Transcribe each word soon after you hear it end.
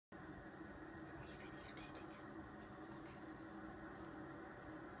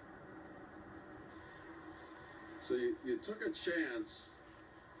So you took a chance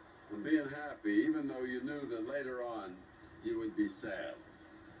on being happy, even though you knew that later on you would be sad.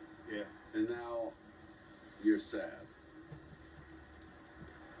 Yeah. And now you're sad.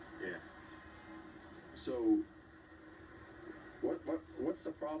 Yeah. So what's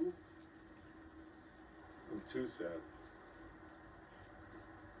the problem? I'm too sad.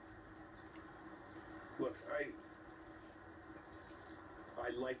 Look,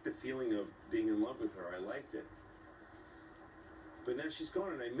 I liked the feeling of being in love with her. I liked it. But now she's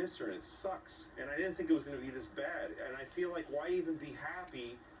gone and I miss her and it sucks. And I didn't think it was going to be this bad. And I feel like, why even be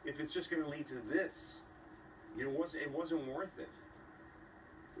happy if it's just going to lead to this? You know, it wasn't worth it.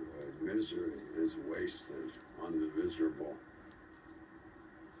 Misery is wasted on the miserable.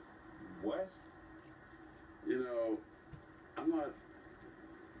 What? You know, I'm not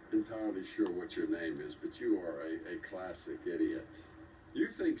entirely sure what your name is, but you are a classic idiot. You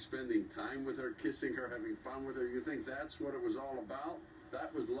think spending time with her, kissing her, having fun with her, you think that's what it was all about?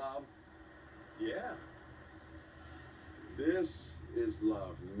 That was love? Yeah. This is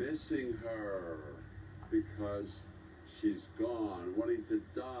love. Missing her because she's gone, wanting to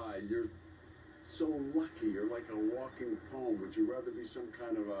die. You're so lucky. You're like a walking poem. Would you rather be some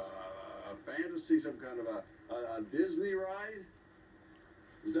kind of a fantasy, some kind of a Disney ride?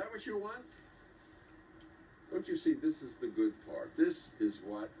 Is that what you want? Don't you see, this is the good part. This is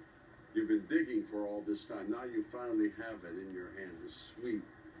what you've been digging for all this time. Now you finally have it in your hand, the sweet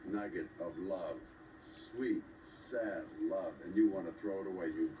nugget of love. Sweet, sad love. And you want to throw it away.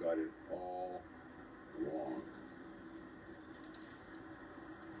 You've got it all wrong.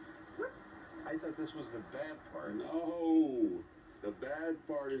 I thought this was the bad part. No. The bad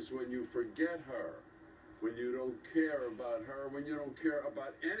part is when you forget her. When you don't care about her, when you don't care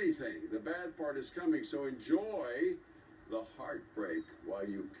about anything. The bad part is coming, so enjoy the heartbreak while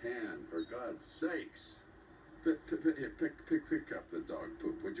you can, for God's sakes. Pick up the dog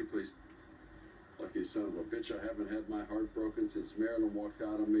poop, would you please? Lucky son of a bitch, I haven't had my heart broken since Marilyn walked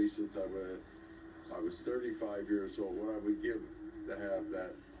out on me since I was 35 years old. What I would give to have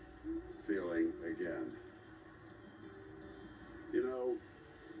that feeling again. You know,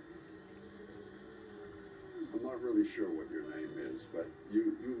 I'm not really sure what your name is, but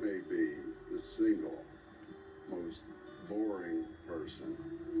you may be the single most boring person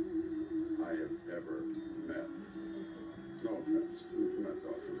I have ever met. No offense. I'm not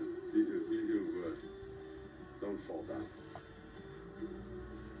talking to you. You don't fall down.